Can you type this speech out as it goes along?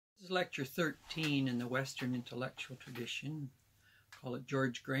is lecture 13 in the Western intellectual tradition. Call it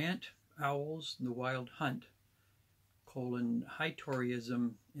George Grant, Owls and the Wild Hunt, High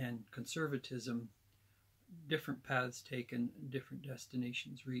Toryism and Conservatism, different paths taken, different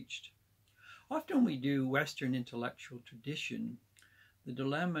destinations reached. Often we do Western intellectual tradition. The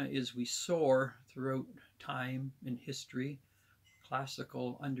dilemma is we soar throughout time and history,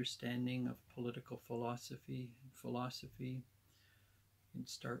 classical understanding of political philosophy, and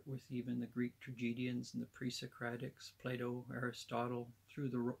start with even the Greek tragedians and the pre-Socratics, Plato, Aristotle, through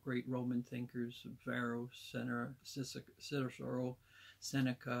the great Roman thinkers of Varro, Cicero,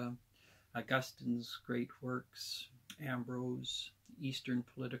 Seneca, Augustine's great works, Ambrose, Eastern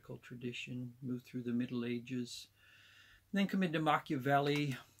political tradition, move through the Middle Ages, then come into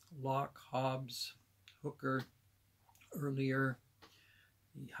Machiavelli, Locke, Hobbes, Hooker, earlier,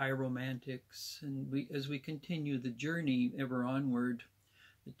 the High Romantics, and as we continue the journey ever onward,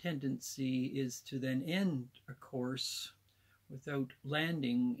 the tendency is to then end a course without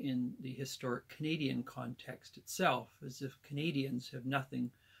landing in the historic Canadian context itself, as if Canadians have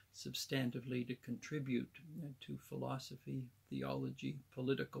nothing substantively to contribute to philosophy, theology,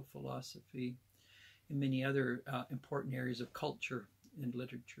 political philosophy, and many other important areas of culture and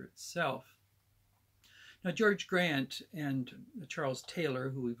literature itself. Now, George Grant and Charles Taylor,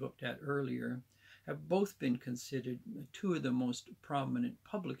 who we've looked at earlier, have both been considered two of the most prominent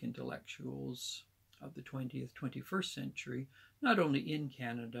public intellectuals of the 20th, 21st century, not only in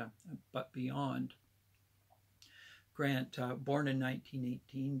Canada, but beyond. Grant, born in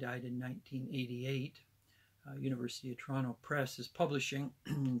 1918, died in 1988. University of Toronto Press is publishing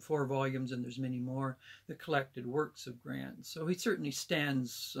in 4 volumes, and there's many more, the collected works of Grant. So he certainly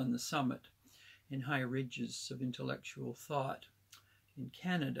stands on the summit in high ridges of intellectual thought in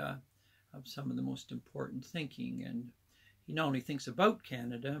Canada, of some of the most important thinking. And he not only thinks about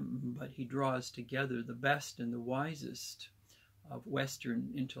Canada, but he draws together the best and the wisest of Western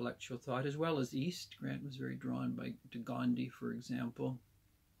intellectual thought, as well as East. Grant was very drawn to Gandhi, for example,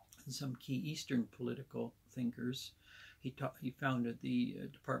 and some key Eastern political thinkers. He founded the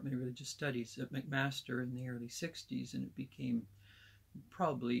Department of Religious Studies at McMaster in the early 60s, and it became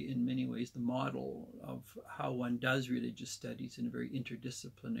probably in many ways the model of how one does religious studies in a very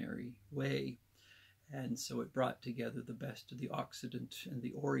interdisciplinary way. And so it brought together the best of the Occident and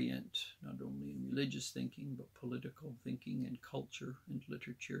the Orient, not only in religious thinking, but political thinking and culture and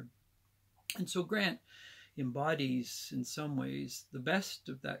literature. And so Grant embodies, in some ways, the best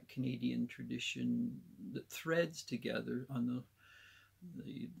of that Canadian tradition that threads together on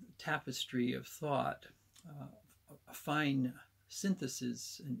the tapestry of thought, a fine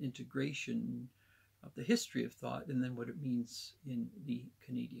synthesis and integration of the history of thought, and then what it means in the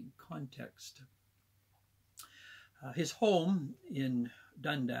Canadian context. His home in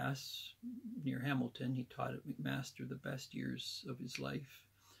Dundas, near Hamilton, he taught at McMaster the best years of his life.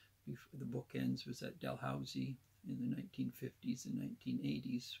 Before the bookends was at Dalhousie in the 1950s and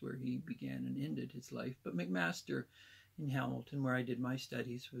 1980s, where he began and ended his life. But McMaster in Hamilton, where I did my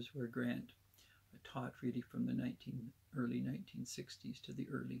studies, was where Grant taught really from the early 1960s to the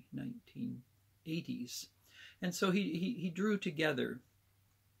early 1980s. And so he drew together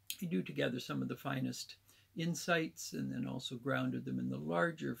some of the finest insights, and then also grounded them in the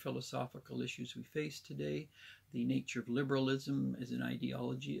larger philosophical issues we face today, the nature of liberalism as an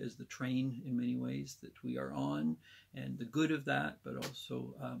ideology, as the train in many ways that we are on, and the good of that, but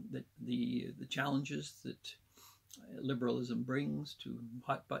also the challenges that liberalism brings to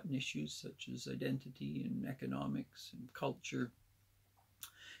hot button issues such as identity and economics and culture,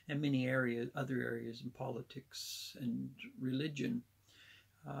 and many other areas in politics and religion.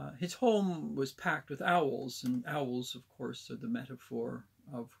 His home was packed with owls, and owls, of course, are the metaphor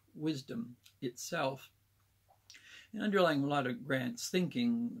of wisdom itself. And underlying a lot of Grant's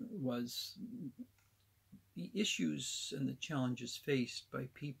thinking was the issues and the challenges faced by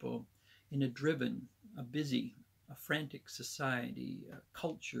people in a driven, a busy, a frantic society, a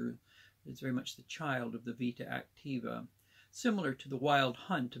culture that's very much the child of the vita activa, similar to the wild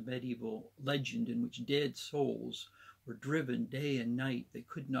hunt, a medieval legend in which dead souls were driven day and night. They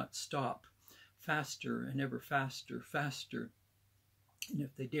could not stop, faster and ever faster, faster. And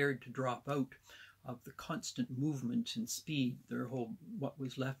if they dared to drop out of the constant movement and speed, what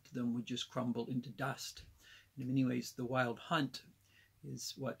was left to them would just crumble into dust. And in many ways, the wild hunt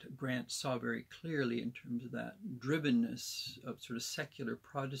is what Grant saw very clearly in terms of that drivenness of sort of secular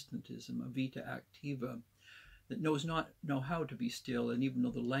Protestantism, a vita activa, that knows not how to be still. And even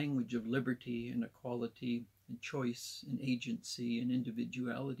though the language of liberty and equality and choice and agency and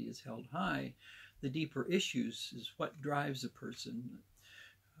individuality is held high, the deeper issues is what drives a person.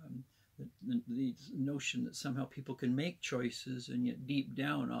 the notion that somehow people can make choices, and yet deep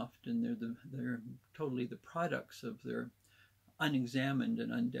down often they're totally the products of their unexamined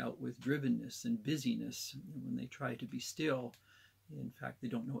and undealt with drivenness and busyness. And when they try to be still, in fact, they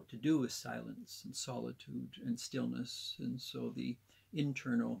don't know what to do with silence and solitude and stillness. And so the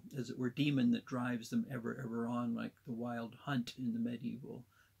internal, as it were, demon that drives them ever on, like the wild hunt in the medieval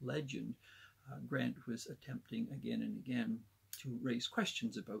legend, Grant was attempting again and again to raise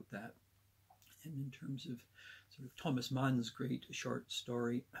questions about that. And in terms of sort of Thomas Mann's great short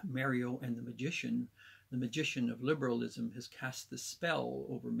story, Mario and the magician of liberalism has cast the spell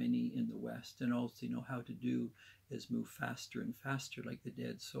over many in the West, and all they know how to do is move faster and faster like the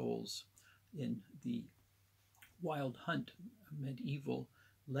dead souls in the wild hunt medieval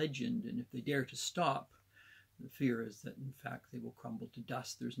legend. And if they dare to stop, the fear is that in fact they will crumble to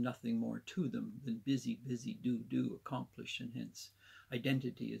dust. There's nothing more to them than busy, do, accomplish, and hence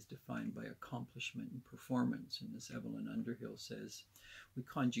identity is defined by accomplishment and performance. And as Evelyn Underhill says, we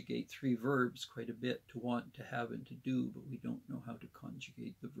conjugate three verbs quite a bit: to want, to have, and to do, but we don't know how to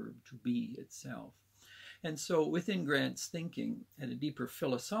conjugate the verb to be itself. And so within Grant's thinking, at a deeper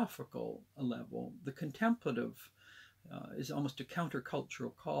philosophical level, the contemplative is almost a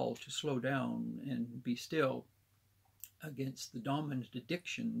countercultural call to slow down and be still against the dominant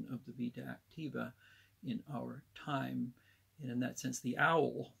addiction of the vita activa in our time. And in that sense, the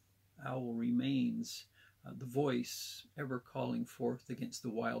owl remains the voice ever calling forth against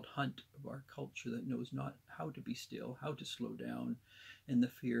the wild hunt of our culture that knows not how to be still, how to slow down, and the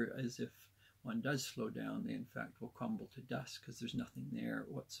fear as if one does slow down, they in fact will crumble to dust because there's nothing there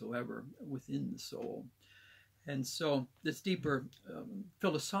whatsoever within the soul. And so this deeper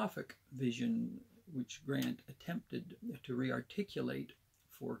philosophic vision, which Grant attempted to re-articulate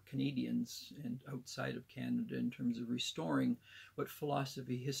for Canadians and outside of Canada in terms of restoring what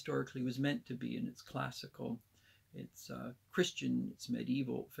philosophy historically was meant to be in its classical, its Christian, its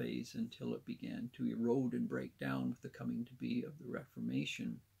medieval phase, until it began to erode and break down with the coming to be of the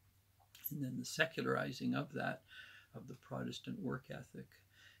Reformation. And then the secularizing of that, of the Protestant work ethic.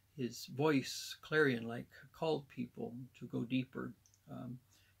 His voice, clarion-like, called people to go deeper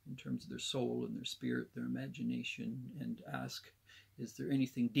in terms of their soul and their spirit, their imagination, and ask, is there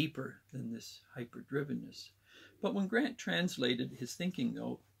anything deeper than this hyper-drivenness? But when Grant translated his thinking,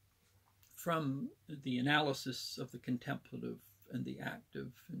 though, from the analysis of the contemplative and the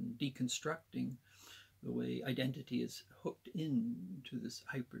active, and deconstructing the way identity is hooked into this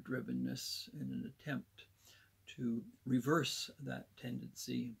hyper-drivenness in an attempt to reverse that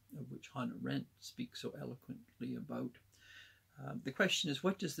tendency of which Hannah Arendt speaks so eloquently about. The question is,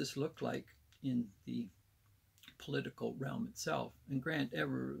 what does this look like in the political realm itself? And Grant,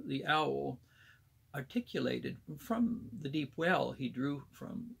 ever the owl, articulated from the deep well he drew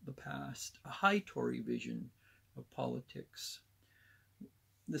from the past a high Tory vision of politics.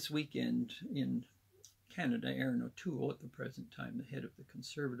 This weekend in Canada, Erin O'Toole, at the present time the head of the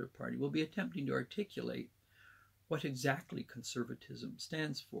Conservative Party, will be attempting to articulate what exactly conservatism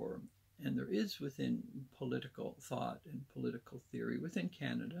stands for. And there is within political thought and political theory within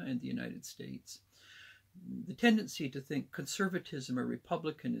Canada and the United States the tendency to think conservatism or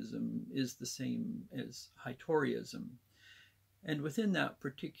republicanism is the same as High Toryism. And within that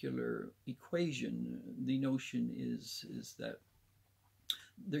particular equation, the notion is that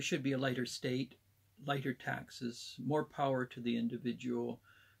there should be a lighter state, lighter taxes, more power to the individual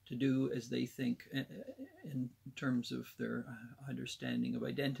to do as they think in terms of their understanding of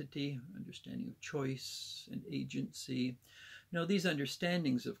identity, understanding of choice and agency. Now, these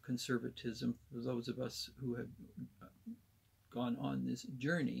understandings of conservatism, for those of us who have gone on this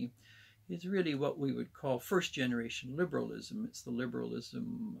journey, is really what we would call first-generation liberalism. It's the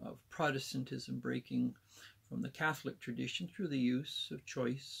liberalism of Protestantism breaking from the Catholic tradition through the use of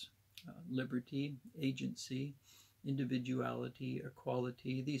choice, liberty, agency, individuality,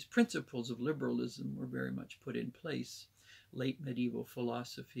 equality. These principles of liberalism were very much put in place, late medieval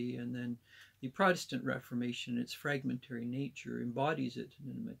philosophy, and then the Protestant Reformation, its fragmentary nature, embodies it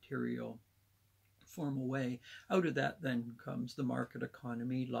in a material, formal way. Out of that then comes the market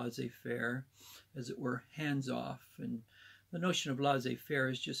economy, laissez-faire, as it were, hands-off. And the notion of laissez-faire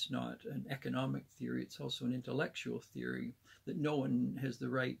is just not an economic theory, it's also an intellectual theory, that no one has the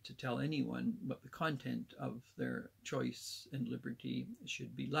right to tell anyone what the content of their choice and liberty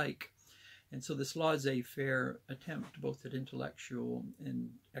should be like. And so this laissez-faire attempt, both at intellectual and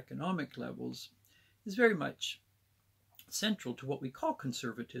economic levels, is very much central to what we call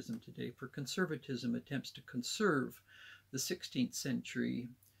conservatism today. For conservatism attempts to conserve the 16th century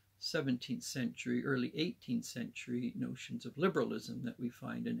 17th century, early 18th century notions of liberalism that we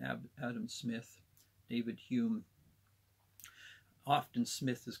find in Adam Smith, David Hume. Often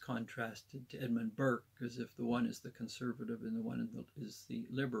Smith is contrasted to Edmund Burke, as if the one is the conservative and the one is the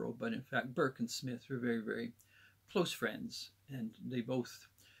liberal. But in fact, Burke and Smith were very, very close friends, and they both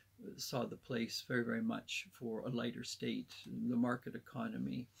saw the place very, very much for a lighter state, the market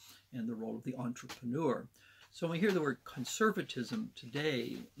economy, and the role of the entrepreneur. So when we hear the word conservatism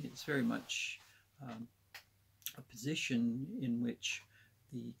today, it's very much a position in which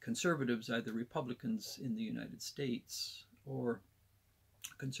the conservatives, either Republicans in the United States or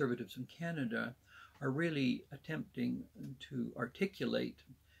conservatives in Canada, are really attempting to articulate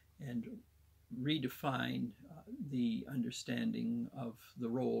and redefine the understanding of the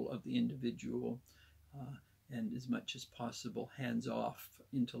role of the individual and as much as possible hands-off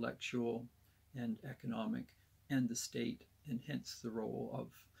intellectual and economic and the state, and hence the role of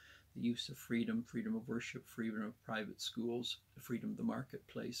the use of freedom, freedom of worship, freedom of private schools, freedom of the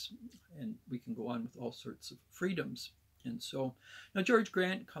marketplace, and we can go on with all sorts of freedoms. And so now George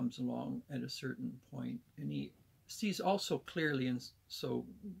Grant comes along at a certain point, and he sees also clearly and so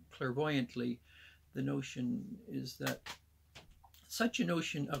clairvoyantly the notion is that such a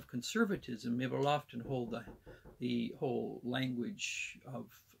notion of conservatism, it will often hold the whole language of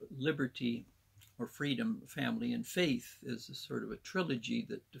liberty or freedom, family, and faith as a sort of a trilogy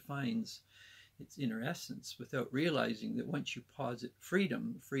that defines its inner essence, without realizing that once you posit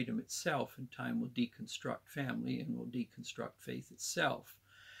freedom, freedom itself in time will deconstruct family and will deconstruct faith itself.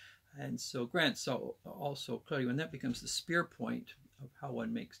 And so Grant saw also clearly when that becomes the spear point of how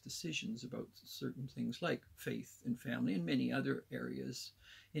one makes decisions about certain things like faith and family and many other areas,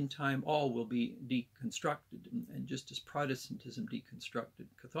 in time all will be deconstructed. And just as Protestantism deconstructed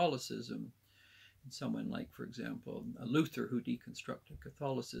Catholicism, and someone like, for example, a Luther who deconstructed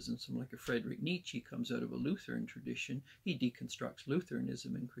Catholicism, someone like a Friedrich Nietzsche comes out of a Lutheran tradition, he deconstructs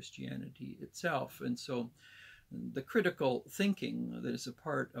Lutheranism and Christianity itself. And so the critical thinking that is a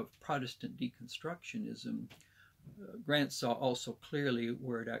part of Protestant deconstructionism, Grant saw also clearly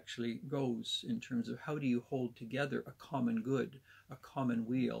where it actually goes in terms of how do you hold together a common good, a common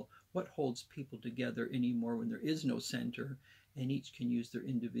weal? What holds people together anymore when there is no center, and each can use their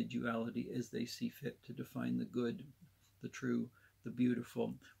individuality as they see fit to define the good, the true, the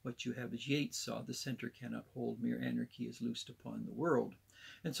beautiful. What you have, as Yeats saw, the center cannot hold, mere anarchy is loosed upon the world.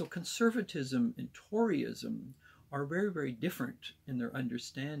 And so conservatism and Toryism are very, very different in their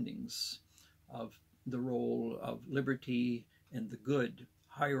understandings of the role of liberty and the good,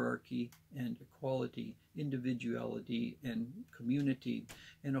 hierarchy and equality, individuality and community,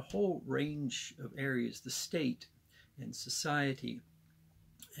 and a whole range of areas, the state and society.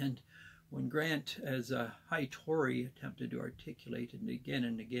 And when Grant, as a High Tory, attempted to articulate it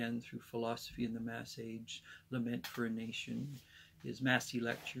and again through Philosophy in the Mass Age, Lament for a Nation, his Massey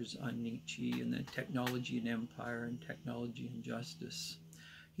lectures on Nietzsche, and then Technology and Empire and Technology and Justice,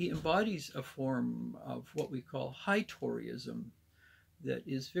 he embodies a form of what we call High Toryism that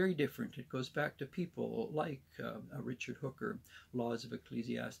is very different. It goes back to people like Richard Hooker, Laws of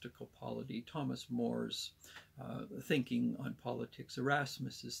Ecclesiastical Polity, Thomas More's thinking on politics,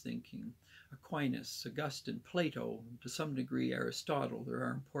 Erasmus's thinking, Aquinas, Augustine, Plato, to some degree Aristotle. There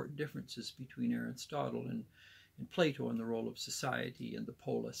are important differences between Aristotle and Plato on the role of society and the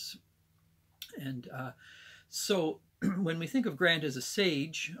polis. And so when we think of Grant as a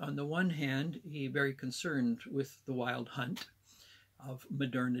sage, on the one hand, he's very concerned with the wild hunt of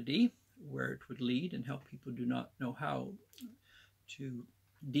modernity, where it would lead, and how people do not know how to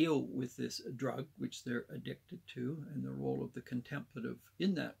deal with this drug which they're addicted to, and the role of the contemplative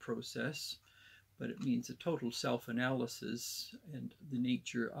in that process. But it means a total self-analysis and the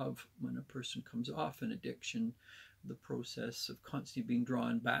nature of when a person comes off an addiction, the process of constantly being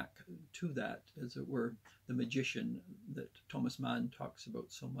drawn back to that, as it were, the magician that Thomas Mann talks about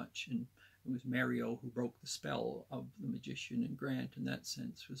so much. And it was Mario who broke the spell of the magician, and Grant in that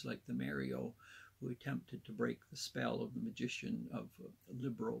sense was like the Mario who attempted to break the spell of the magician of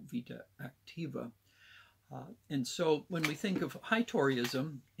liberal vita activa. And so when we think of High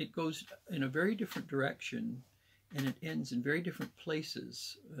Toryism, it goes in a very different direction, and it ends in very different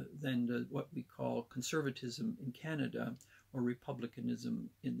places than what we call conservatism in Canada or republicanism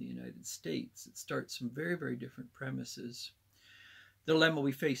in the United States. It starts from very, very different premises. The dilemma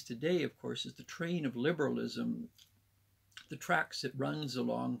we face today, of course, is the train of liberalism, the tracks it runs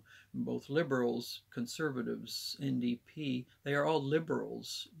along, both liberals, conservatives, NDP, they are all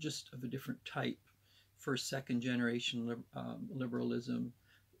liberals, just of a different type. First, second generation liberalism,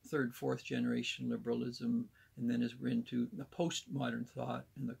 third, fourth generation liberalism, and then as we're into the postmodern thought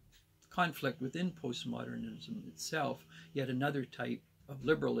and the conflict within postmodernism itself, yet another type of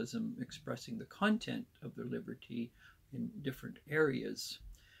liberalism expressing the content of their liberty in different areas.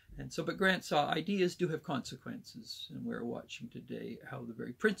 And so, but Grant saw ideas do have consequences, and we're watching today how the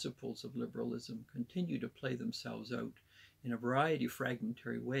very principles of liberalism continue to play themselves out in a variety of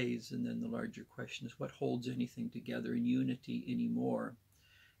fragmentary ways. And then the larger question is, what holds anything together in unity anymore?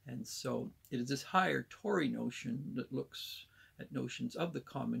 And so it is this higher Tory notion that looks at notions of the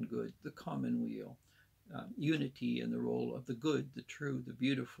common good, the commonweal, unity and the role of the good, the true, the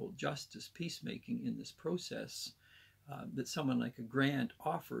beautiful, justice, peacemaking in this process, that someone like a Grant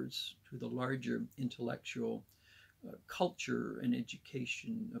offers to the larger intellectual culture and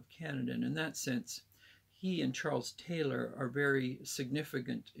education of Canada. And in that sense, he and Charles Taylor are very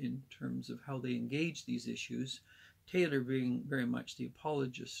significant in terms of how they engage these issues. Taylor being very much the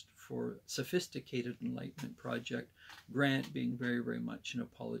apologist for sophisticated Enlightenment project, Grant being very, very much an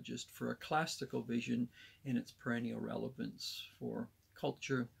apologist for a classical vision and its perennial relevance for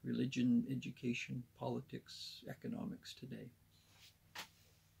culture, religion, education, politics, economics today.